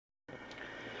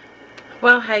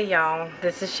Well, hey y'all,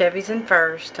 this is Chevy's and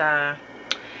First.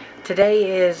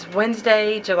 Today is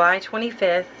Wednesday, July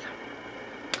 25th.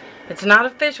 It's not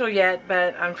official yet,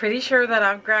 but I'm pretty sure that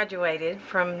I've graduated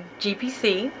from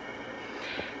GPC.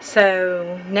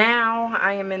 So now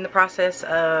I am in the process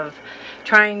of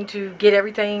trying to get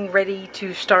everything ready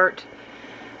to start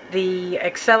the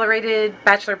accelerated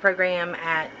bachelor program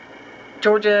at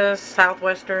Georgia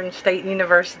Southwestern State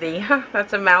University.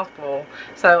 That's a mouthful,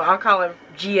 so I'll call it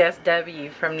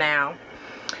GSW from now.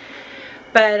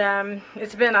 But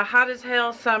it's been a hot as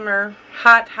hell summer.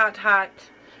 Hot.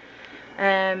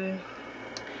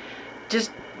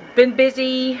 Just been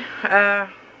busy.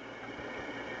 But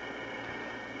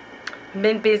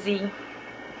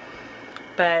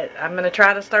I'm going to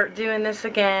try to start doing this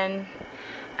again.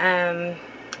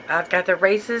 I've got the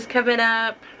races coming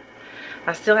up.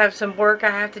 I still have some work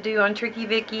I have to do on Tricky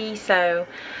Vicky, so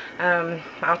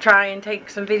I'll try and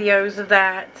take some videos of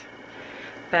that.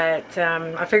 But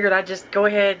I figured I'd just go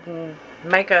ahead and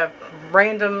make a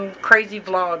random crazy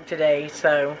vlog today,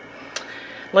 so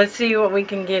let's see what we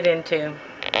can get into.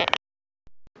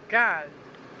 God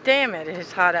damn it,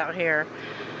 it's hot out here.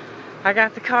 I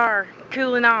got the car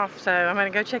cooling off, so I'm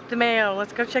going to go check the mail.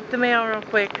 Let's go check the mail real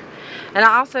quick. And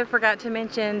I also forgot to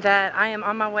mention that I am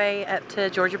on my way up to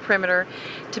Georgia Perimeter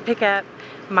to pick up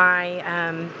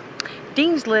my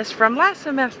Dean's List from last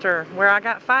semester, where I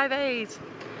got 5 A's.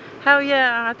 Hell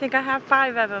yeah, I think I have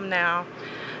 5 of them now.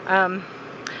 I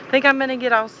think I'm going to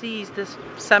get all C's this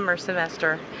summer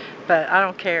semester, but I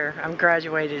don't care. I'm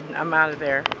graduated. I'm out of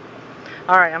there.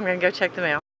 Alright, I'm going to go check the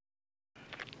mail.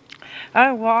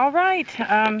 Oh, well, alright.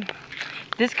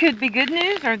 This could be good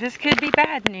news or this could be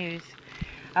bad news.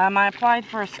 I applied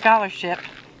for a scholarship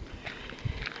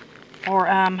for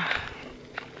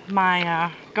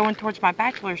my going towards my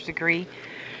bachelor's degree.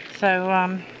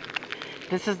 So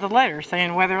this is the letter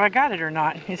saying whether I got it or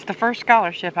not. It's the first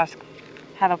scholarship I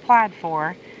have applied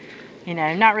for. You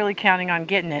know, not really counting on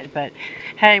getting it, but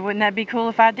hey, wouldn't that be cool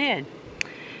if I did?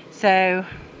 So,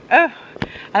 oh,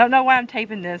 I don't know why I'm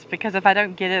taping this, because if I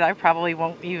don't get it, I probably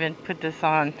won't even put this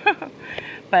on.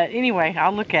 But anyway,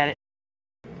 I'll look at it.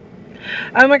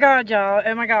 Oh my god, y'all,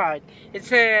 oh my god. It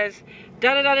says,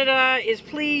 is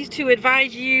pleased to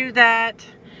advise you that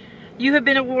you have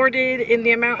been awarded in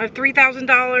the amount of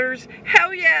 $3,000.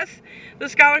 Hell yes! The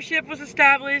scholarship was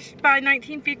established by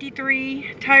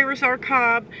 1953, Tyrus R.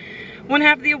 Cobb. One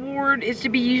half of the award is to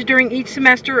be used during each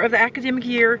semester of the academic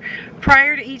year.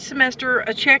 Prior to each semester,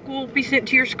 a check will be sent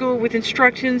to your school with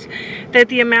instructions that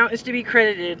the amount is to be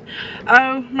credited.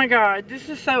 Oh my god, this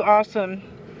is so awesome.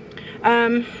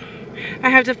 I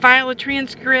have to file a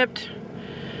transcript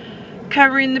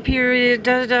covering the period,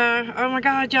 Oh my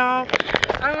god, y'all.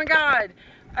 Oh my god.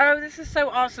 Oh, this is so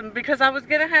awesome, because I was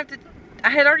gonna have to, I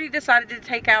had already decided to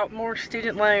take out more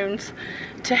student loans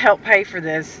to help pay for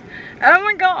this. Oh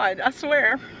my god, I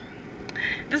swear.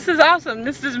 This is awesome.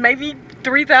 This is maybe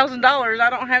 $3,000 I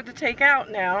don't have to take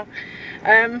out now.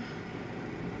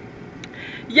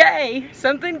 Yay,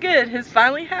 something good has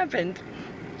finally happened.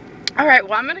 Alright,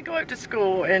 well, I'm going to go up to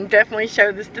school and definitely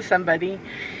show this to somebody,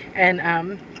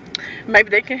 and maybe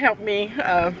they can help me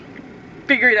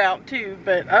figure it out too.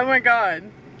 But oh my god,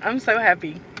 I'm so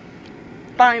happy.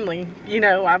 Finally, you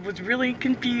know, I was really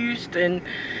confused and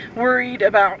worried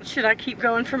about should I keep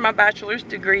going for my bachelor's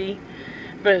degree,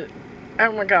 but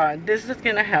oh my god, this is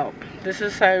going to help. This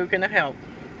is so going to help.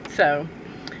 So,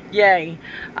 yay.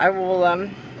 I will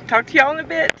talk to y'all in a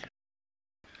bit.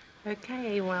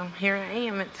 Okay, well, here I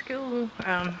am at school.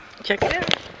 Check it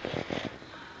out.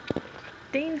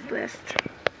 Dean's List.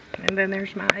 And then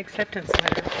there's my acceptance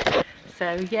letter.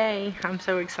 So, yay. I'm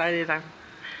so excited. I'm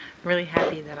really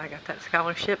happy that I got that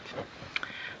scholarship.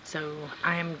 So,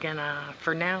 I'm gonna,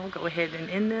 for now, go ahead and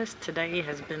end this. Today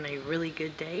has been a really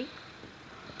good day.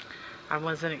 I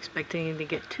wasn't expecting to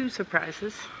get 2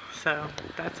 surprises. So,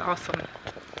 that's awesome.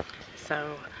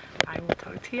 So, I will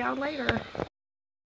talk to y'all later.